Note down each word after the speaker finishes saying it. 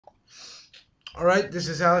Alright, this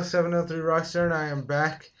is Alex703 Rockstar, and I am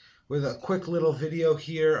back with a quick little video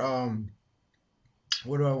here.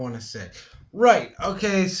 What do I want to say? Right,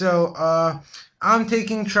 okay, so, I'm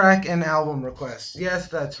taking track and album requests. Yes,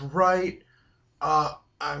 that's right.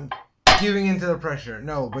 I'm giving into the pressure.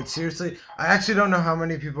 No, but seriously, I actually don't know how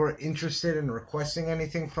many people are interested in requesting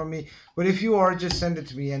anything from me, but if you are, just send it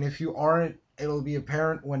to me, and if you aren't, it'll be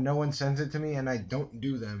apparent when no one sends it to me and I don't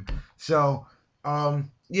do them. So,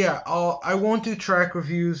 yeah, I won't do track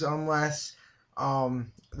reviews unless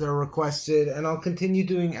they're requested, and I'll continue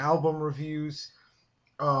doing album reviews,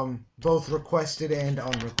 both requested and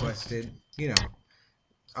unrequested, you know.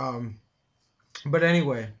 Um, but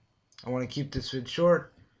anyway, I want to keep this vid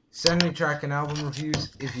short. Send me track and album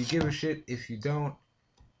reviews if you give a shit. If you don't,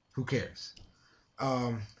 who cares?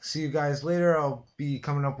 See you guys later. I'll be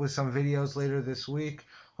coming up with some videos later this week.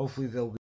 Hopefully they'll be